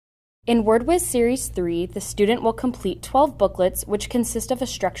In Whiz Series 3, the student will complete 12 booklets which consist of a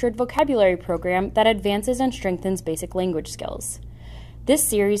structured vocabulary program that advances and strengthens basic language skills. This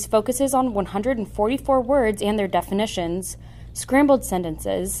series focuses on 144 words and their definitions, scrambled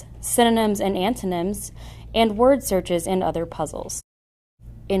sentences, synonyms and antonyms, and word searches and other puzzles.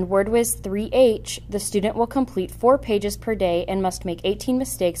 In Whiz 3H, the student will complete 4 pages per day and must make 18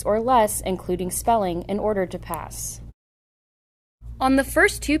 mistakes or less, including spelling, in order to pass. On the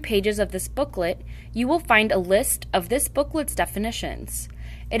first 2 pages of this booklet, you will find a list of this booklet's definitions.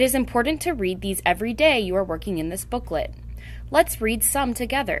 It is important to read these every day you are working in this booklet. Let's read some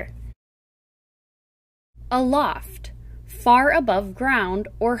together. Aloft, far above ground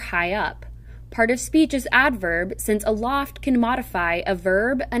or high up. Part of speech is adverb, since aloft can modify a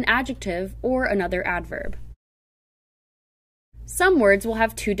verb, an adjective, or another adverb. Some words will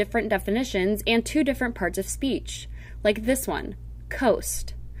have 2 different definitions and 2 different parts of speech, like this one.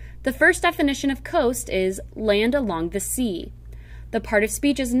 Coast. The first definition of coast is land along the sea. The part of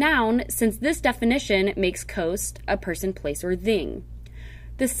speech is noun, since this definition makes coast a person, place, or thing.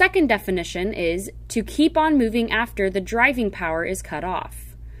 The second definition is to keep on moving after the driving power is cut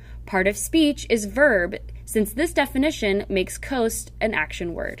off. Part of speech is verb, since this definition makes coast an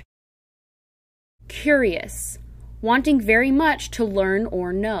action word. Curious. Wanting very much to learn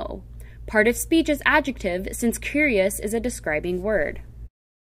or know. Part of speech is adjective, since curious is a describing word.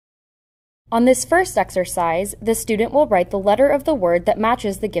 On this first exercise, the student will write the letter of the word that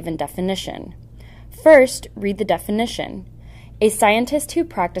matches the given definition. First, read the definition. A scientist who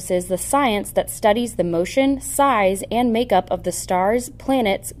practices the science that studies the motion, size, and makeup of the stars,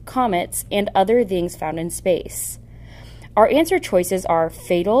 planets, comets, and other things found in space. Our answer choices are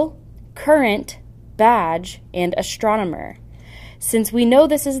fatal, current, badge, and astronomer. Since we know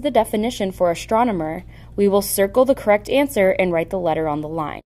this is the definition for astronomer, we will circle the correct answer and write the letter on the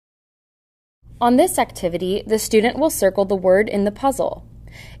line. On this activity, the student will circle the word in the puzzle.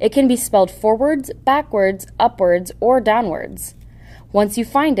 It can be spelled forwards, backwards, upwards, or downwards. Once you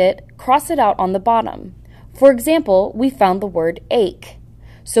find it, cross it out on the bottom. For example, we found the word ache,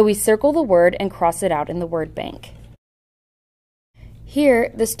 so we circle the word and cross it out in the word bank.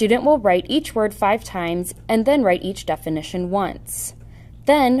 Here, the student will write each word 5 times and then write each definition once.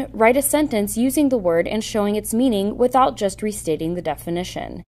 Then, write a sentence using the word and showing its meaning without just restating the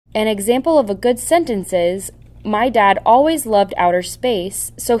definition. An example of a good sentence is, "My dad always loved outer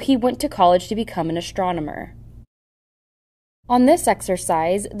space, so he went to college to become an astronomer." On this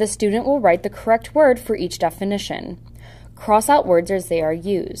exercise, the student will write the correct word for each definition. Cross out words as they are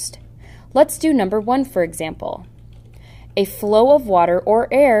used. Let's do number 1, for example. A flow of water or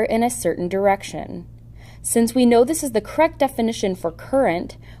air in a certain direction. Since we know this is the correct definition for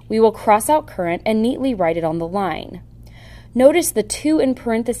current, we will cross out current and neatly write it on the line. Notice the 2 in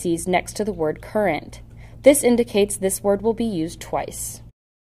parentheses next to the word current. This indicates this word will be used twice.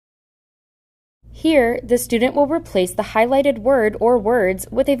 Here, the student will replace the highlighted word or words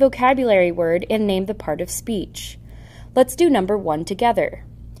with a vocabulary word and name the part of speech. Let's do number 1 together.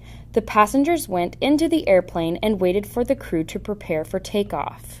 The passengers went into the airplane and waited for the crew to prepare for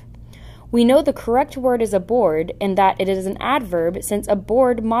takeoff. We know the correct word is aboard and that it is an adverb, since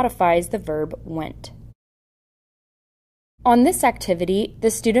aboard modifies the verb went. On this activity,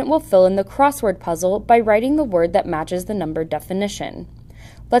 the student will fill in the crossword puzzle by writing the word that matches the numbered definition.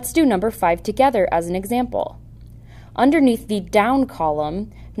 Let's do number 5 together as an example. Underneath the down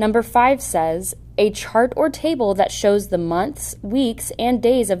column, number 5 says, a chart or table that shows the months, weeks, and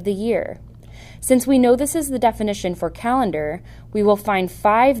days of the year. Since we know this is the definition for calendar, we will find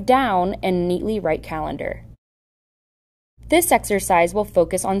 5 down and neatly write calendar. This exercise will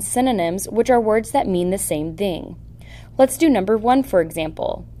focus on synonyms, which are words that mean the same thing. Let's do number 1, for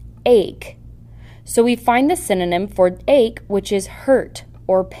example, ache. So we find the synonym for ache, which is hurt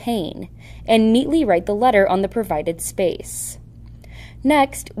or pain, and neatly write the letter on the provided space.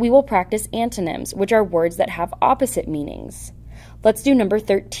 Next, we will practice antonyms, which are words that have opposite meanings. Let's do number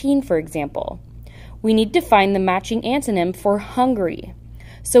 13, for example. We need to find the matching antonym for hungry.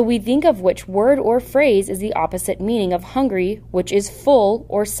 So we think of which word or phrase is the opposite meaning of hungry, which is full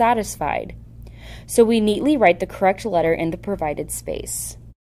or satisfied. So we neatly write the correct letter in the provided space.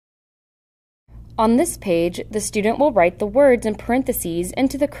 On this page, the student will write the words in parentheses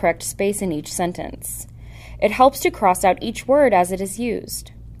into the correct space in each sentence. It helps to cross out each word as it is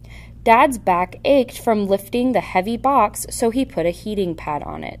used. Dad's back ached from lifting the heavy box, so he put a heating pad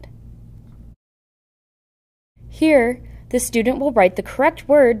on it. Here, the student will write the correct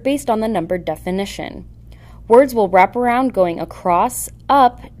word based on the numbered definition. Words will wrap around going across,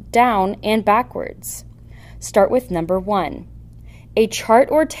 up, down, and backwards. Start with number 1. A chart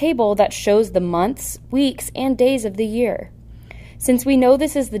or table that shows the months, weeks, and days of the year. Since we know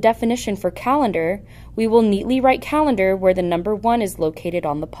this is the definition for calendar, we will neatly write calendar where the number 1 is located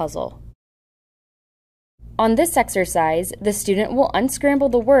on the puzzle. On this exercise, the student will unscramble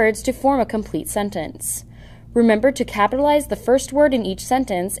the words to form a complete sentence. Remember to capitalize the first word in each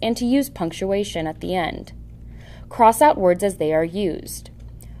sentence and to use punctuation at the end. Cross out words as they are used.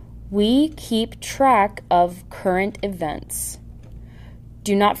 We keep track of current events.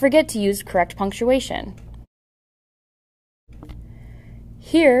 Do not forget to use correct punctuation.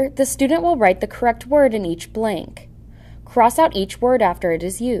 Here, the student will write the correct word in each blank. Cross out each word after it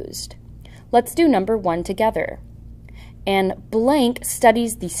is used. Let's do number 1 together. And blank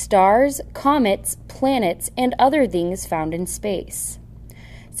studies the stars, comets, planets, and other things found in space.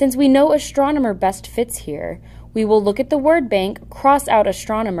 Since we know astronomer best fits here, we will look at the word bank, cross out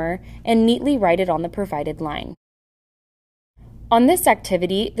astronomer, and neatly write it on the provided line. On this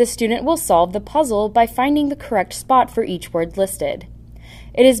activity, the student will solve the puzzle by finding the correct spot for each word listed.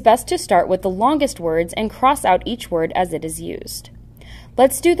 It is best to start with the longest words and cross out each word as it is used.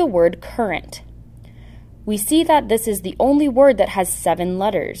 Let's do the word current. We see that this is the only word that has 7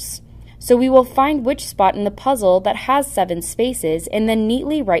 letters. So we will find which spot in the puzzle that has 7 spaces and then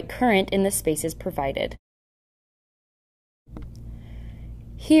neatly write current in the spaces provided.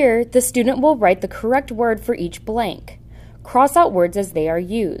 Here, the student will write the correct word for each blank. Cross out words as they are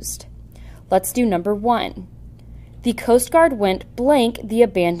used. Let's do number 1. The Coast Guard went blank the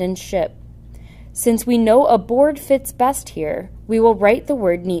abandoned ship. Since we know aboard fits best here, we will write the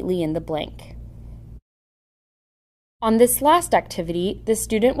word neatly in the blank. On this last activity, the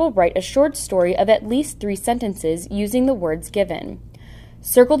student will write a short story of at least 3 sentences using the words given.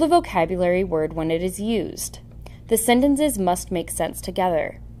 Circle the vocabulary word when it is used. The sentences must make sense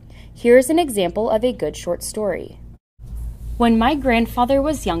together. Here is an example of a good short story. When my grandfather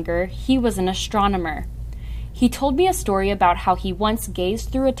was younger, he was an astronomer. He told me a story about how he once gazed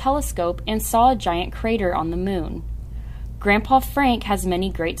through a telescope and saw a giant crater on the moon. Grandpa Frank has many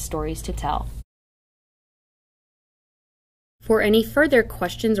great stories to tell. For any further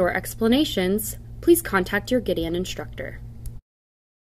questions or explanations, please contact your Gideon instructor.